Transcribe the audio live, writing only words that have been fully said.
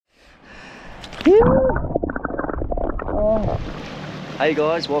Hey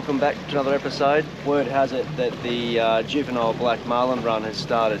guys, welcome back to another episode. Word has it that the juvenile Black Marlin run has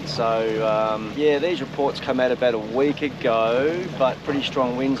started. So yeah, these reports come out about a week ago, but pretty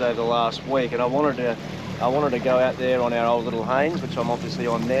strong winds over the last week. And I wanted to go out there on our old little Haines, which I'm obviously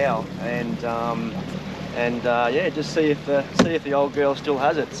on now, and yeah, just see if the old girl still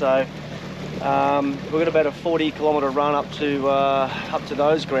has it. So we've got about a 40-kilometre run up to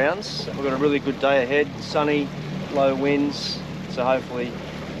those grounds. We've got a really good day ahead, sunny, low winds. So hopefully,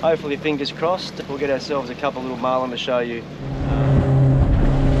 fingers crossed, we'll get ourselves a couple little marlin to show you.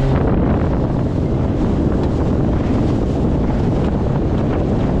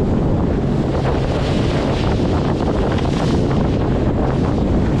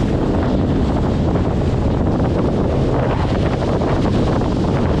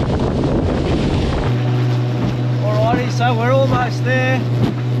 Alrighty, so we're almost there.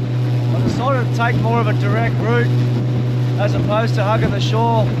 I decided to take more of a direct route as opposed to hugging the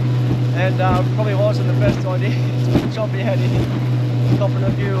shore, and probably wasn't the best idea. It's choppy out here, copping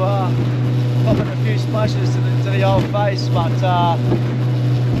a few splashes to the old face, but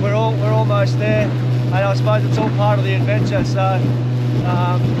we're almost there, and I suppose it's all part of the adventure. So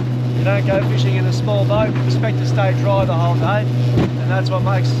you don't go fishing in a small boat, you expect to stay dry the whole day, and that's what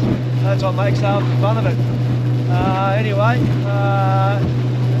makes half the fun of it. Anyway, the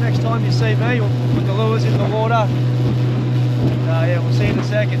next time you see me, we'll put the lures in the water. Yeah, we'll see you in a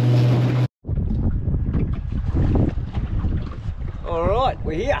second. Alright,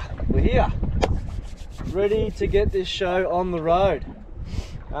 we're here. Ready to get this show on the road.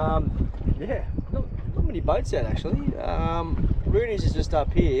 Yeah, not many boats out actually. Rooney's is just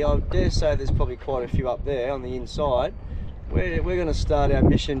up here. I dare say there's probably quite a few up there on the inside. We're going to start our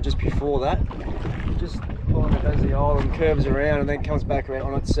mission just before that. Just kind of as the island curves around and then comes back around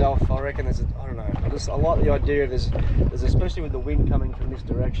on itself. I reckon I don't know. I like the idea of there's especially with the wind coming from this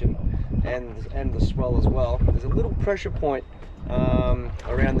direction and the swell as well. There's a little pressure point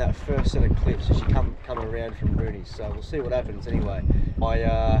around that first set of cliffs as you come around from Rooney's. So we'll see what happens anyway.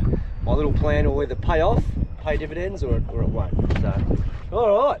 My little plan will either pay dividends, or it won't. So,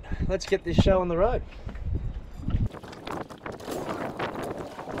 all right, let's get this show on the road.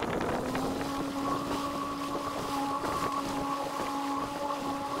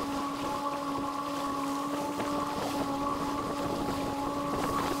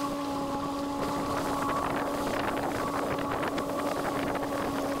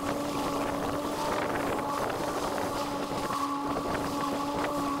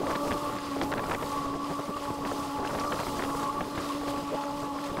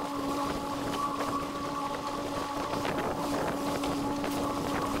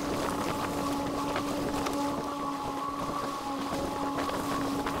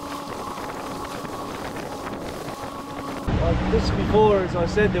 This before, as I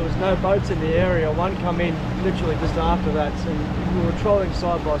said, there was no boats in the area. One come in literally just after that, and we were trolling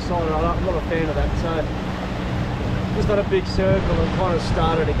side by side, and I'm not a fan of that. So just done a big circle and kind of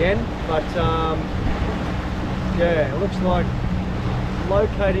started again. But yeah, it looks like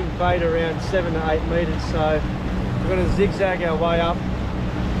locating bait around 7 to 8 metres. So we're going to zigzag our way up,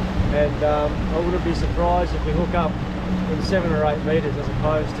 and I wouldn't be surprised if we hook up in 7 or 8 metres as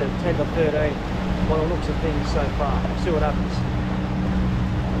opposed to 10 to 13. By the looks of things so far. We'll see what happens.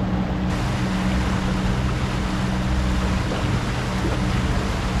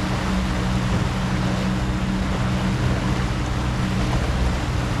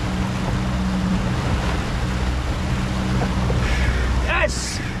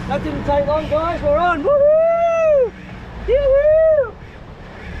 Yes! That didn't take long, guys. We're on. Woohoo! Yoo-hoo!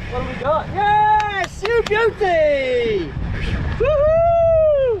 What have we got? Yes! You beauty! Woohoo!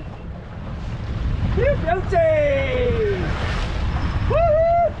 You beauty!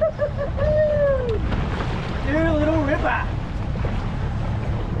 Woo-hoo! You little ripper!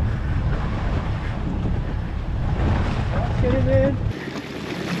 Let's get him in.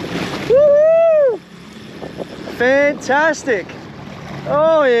 Woo-hoo! Fantastic!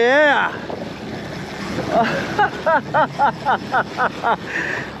 Oh yeah!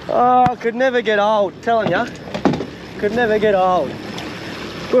 Oh, could never get old, telling ya. Could never get old.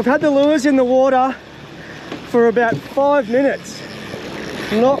 We've had the lures in the water for about 5 minutes.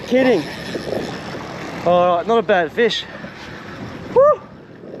 Not kidding. All right, not a bad fish. Woo!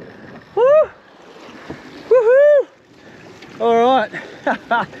 Woo! Woohoo! All right.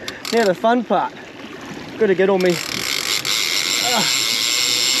 Now the fun part. Got to get all me.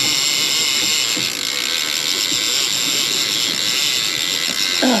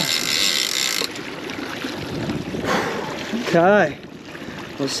 Okay.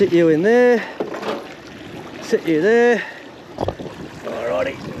 I'll sit you in there. Set you there.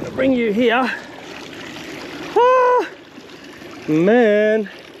 Alrighty, I'm gonna bring you here. Ah, man,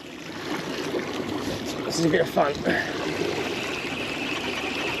 this is a bit of fun.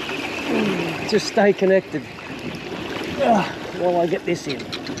 Just stay connected while I get this in.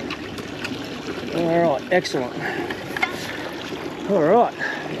 Alright, excellent. Alright.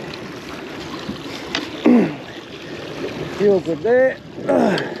 Feel good there.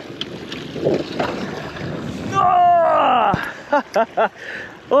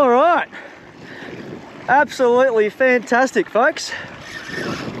 Alright. Absolutely fantastic, folks.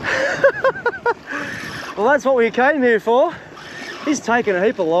 Well, that's what we came here for. He's taken a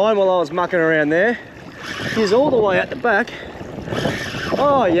heap of line while I was mucking around there. He's all the way at the back.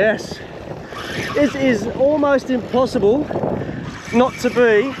 Oh yes. It is almost impossible not to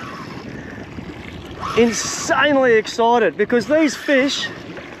be insanely excited because these fish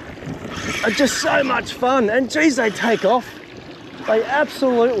are just so much fun, and geez, they take off. They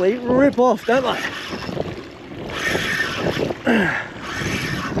absolutely rip off, don't they?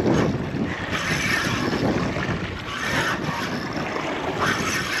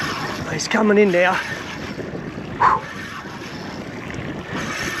 He's coming in now.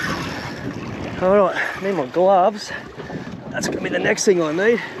 Alright, need my gloves. That's going to be the next thing I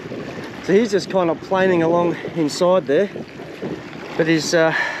need. So he's just kind of planing along inside there. But he's,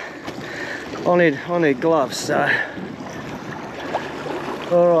 I need gloves, so.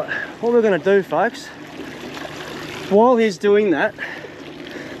 Alright, what we're going to do, folks, while he's doing that,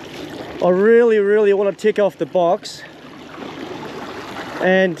 I really want to tick off the box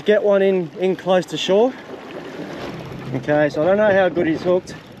and get one in close to shore. Okay, so I don't know how good he's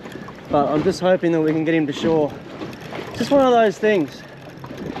hooked, but I'm just hoping that we can get him to shore. Just one of those things.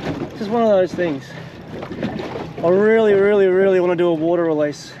 Just one of those things. I really want to do a water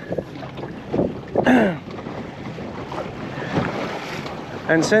release.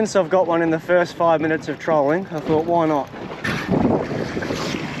 And since I've got one in the first 5 minutes of trolling, I thought, why not?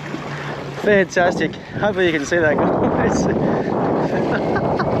 Fantastic. Hopefully you can see that, guys.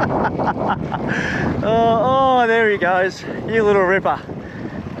 Oh, there he goes. You little ripper.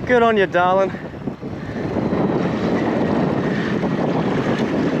 Good on you, darling.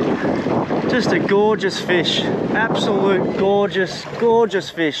 Just a gorgeous fish. Absolute gorgeous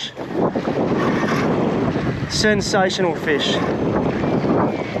fish. Sensational fish.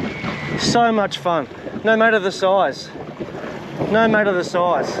 So much fun. No matter the size. No matter the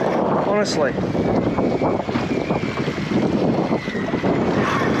size. Honestly.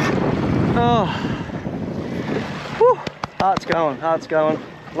 Oh. Whew. Heart's going, heart's going.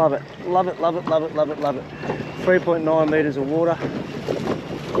 Love it. Love it, love it, love it, love it, love it. 3.9 metres of water.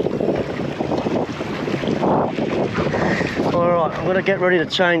 Alright, I'm going to get ready to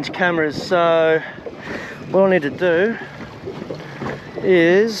change cameras. So what I need to do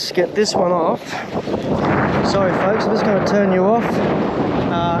is get this one off. Sorry folks, I'm just going to turn you off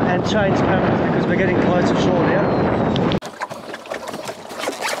and change cameras because we're getting close to shore now.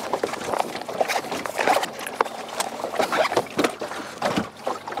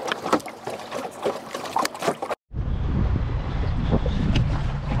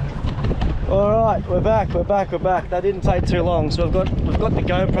 Alright, we're back. That didn't take too long. So we've got the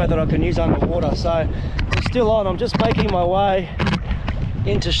GoPro that I can use underwater. So it's still on. I'm just making my way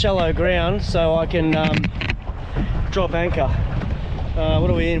into shallow ground so I can drop anchor.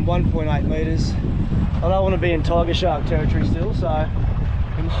 What are we in? 1.8 meters. I don't want to be in tiger shark territory still, so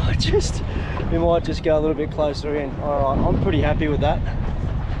we might just go a little bit closer in. All right, I'm pretty happy with that.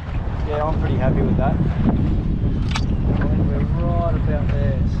 Yeah, I'm pretty happy with that. We're right about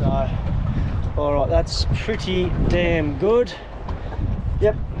there. So, all right, that's pretty damn good.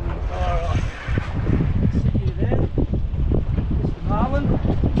 Yep. All right. See you then, Mr. Marlin.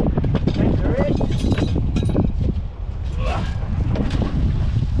 Thanks, Eric.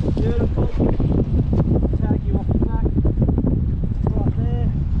 Beautiful. Tag you off the back. Right there.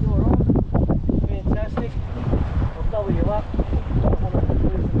 You're on. Fantastic. I'll double you up. Don't want to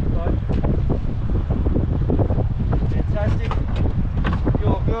lose the boat. Fantastic.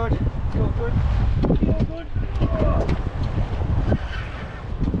 You're good. You're good. You're good.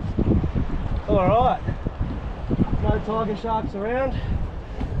 All right. No tiger sharks around.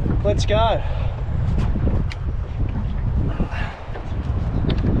 Let's go.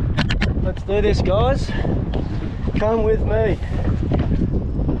 Let's do this, guys. Come with me.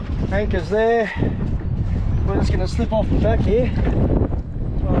 Anchor's there. We're just going to slip off the back here.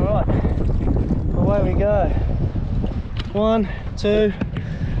 Alright, away we go. 1, 2,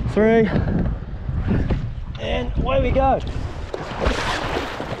 3, and away we go.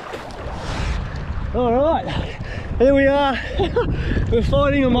 All right, here we are. We're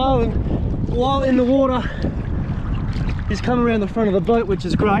fighting a marlin while in the water. He's come around the front of the boat, which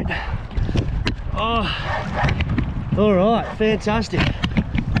is great. Oh, all right, fantastic,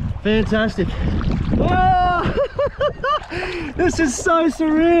 fantastic. Oh, this is so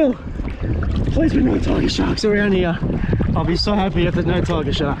surreal. Please be no tiger sharks around here. I'll be so happy if there's no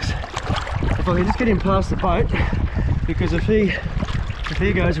tiger sharks. If I can just get him past the boat, because if he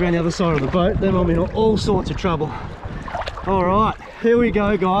goes around the other side of the boat, then I'm in all sorts of trouble. All right, here we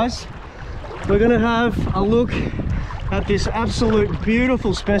go, guys. We're gonna have a look at this absolute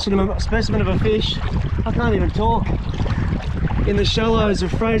beautiful specimen of a fish. I can't even talk. In the shallows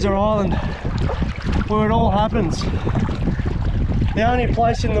of Fraser Island, where it all happens. The only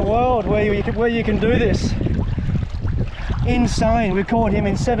place in the world where you can do this. Insane. We caught him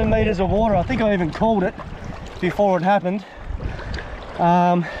in 7 meters of water. I think I even called it before it happened.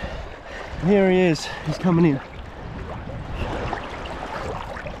 Here he is. He's coming in.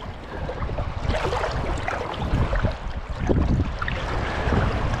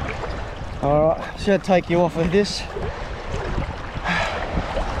 All right, just gonna take you off of this.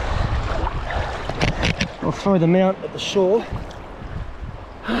 I'll throw the mount at the shore.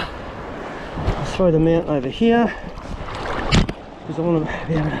 I'll throw the mount over here because I want to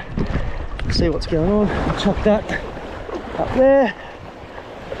be able to see what's going on. I'll chuck that up there.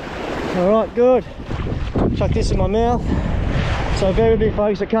 All right, good. Chuck this in my mouth. So bear with me,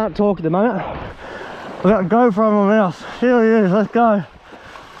 folks. I can't talk at the moment. I've got a GoPro in my mouth. Here he is. Let's go.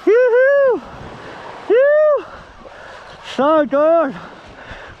 Yoo-hoo! Yoo! So good.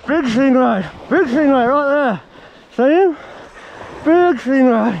 Big stingray right there. See him? Big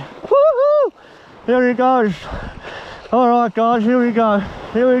stingray. Woohoo! Here he goes. All right, guys. Here we go.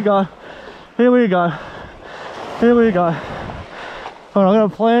 Here we go. Here we go. Here we go. All right, I've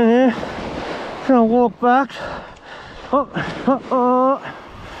got a plan here. Just gonna walk back. Oh, oh, oh.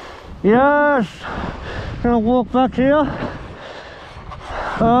 Yes. Gonna walk back here.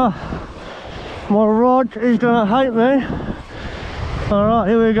 My rod is gonna hate me. All right,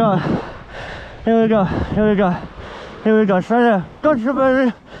 here we go. Here we go. Here we go. Here we go. Stay there. Gotcha,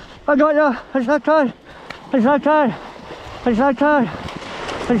 baby. I got you. It's okay. It's okay. It's okay.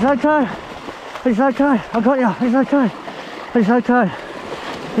 It's okay. It's okay. I got you. It's okay. It's okay.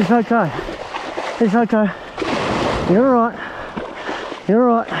 It's okay. It's okay. You're right. You're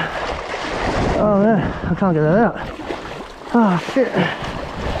right. Oh man, I can't get that out. Oh shit.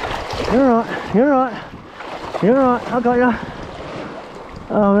 You're right. You're right. You're right. I got you.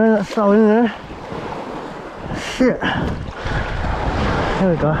 Oh man, that's so in there. Shit. Here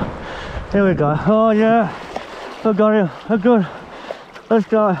we go. Here we go. Oh yeah. I got him. We're good. Let's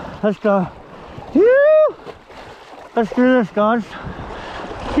go. Let's go. Yoo! Let's do this, guys.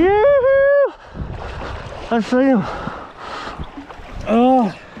 Yoo! Let's see him.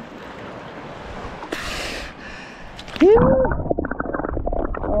 Oh. Yoo!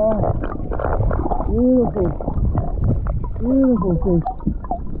 Oh. Beautiful. Beautiful fish.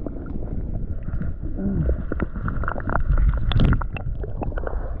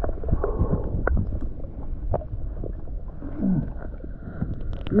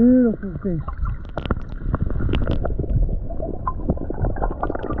 Beautiful fish.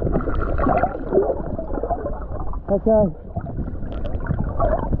 Okay.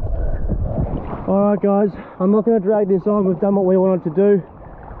 Alright guys, I'm not going to drag this on. We've done what we wanted to do.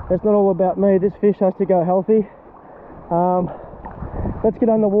 It's not all about me. This fish has to go healthy. Let's get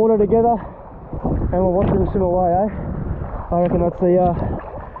underwater together and we'll watch them swim away, eh? I reckon that's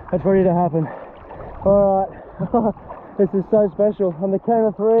ready to happen. Alright. This is so special. On the count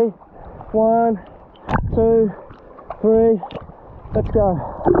of 3, 1, 2, 3, let's go.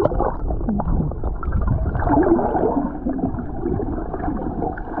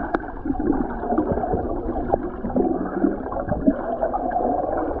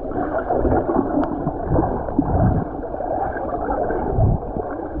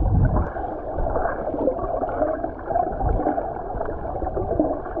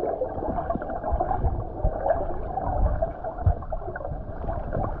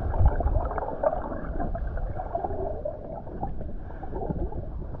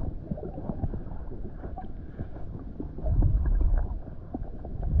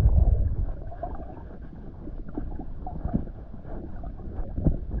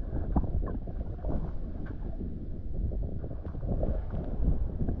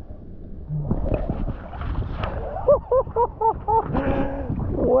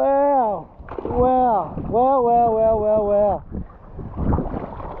 Wow, wow, wow, wow, wow, wow, wow.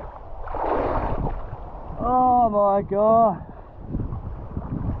 Oh my God.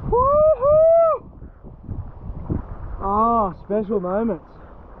 Woohoo! Oh, special moments.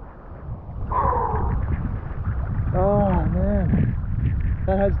 Oh man,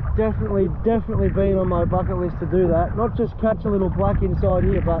 that has definitely been on my bucket list to do that. Not just catch a little black inside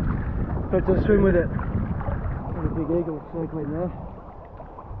here, but to swim with it. There's a big eagle circling there.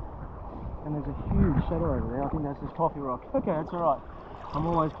 And there's a huge shadow over there. I think that's just coffee rock. Okay, that's alright. I'm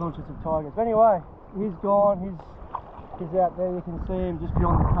always conscious of tigers. But anyway, he's gone. He's out there. You can see him just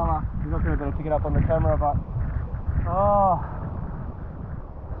beyond the colour. You're not going to be able to pick it up on the camera, but oh,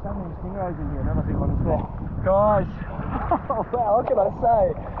 so many stingrays in here. Another big one is there. Guys, oh, wow, what can I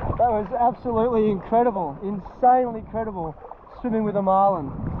say? That was absolutely incredible. Insanely incredible swimming with a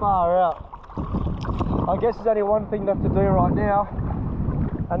marlin. Far out. I guess there's only one thing left to do right now,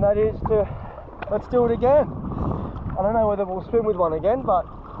 and that is to, let's do it again. I don't know whether we'll swim with one again, but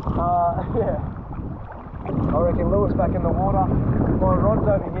yeah. I reckon Lewis back in the water. My rod's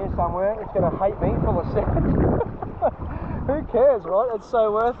over here somewhere. It's going to hate me full of sand. Who cares, right? It's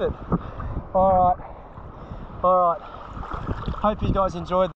so worth it. Alright. Hope you guys enjoyed